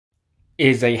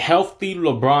Is a healthy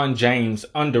LeBron James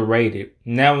underrated?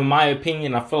 Now, in my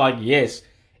opinion, I feel like yes.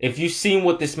 If you seen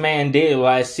what this man did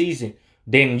last season,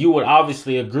 then you would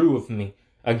obviously agree with me.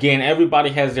 Again,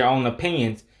 everybody has their own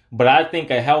opinions, but I think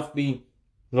a healthy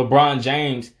LeBron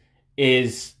James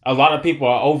is a lot of people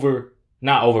are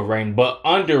not overrating, but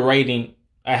underrating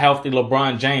a healthy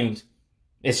LeBron James,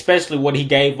 especially what he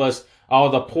gave us, all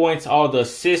the points, all the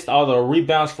assists, all the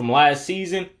rebounds from last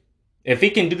season. If he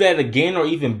can do that again or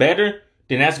even better,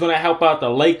 then that's going to help out the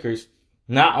Lakers.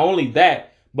 Not only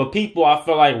that, but people I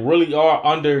feel like really are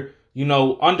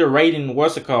underrating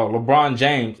what's it called, LeBron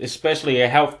James, especially a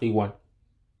healthy one.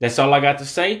 That's all I got to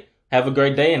say. Have a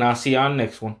great day, and I'll see you on the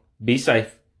next one. Be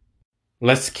safe.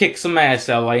 Let's kick some ass,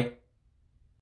 LA.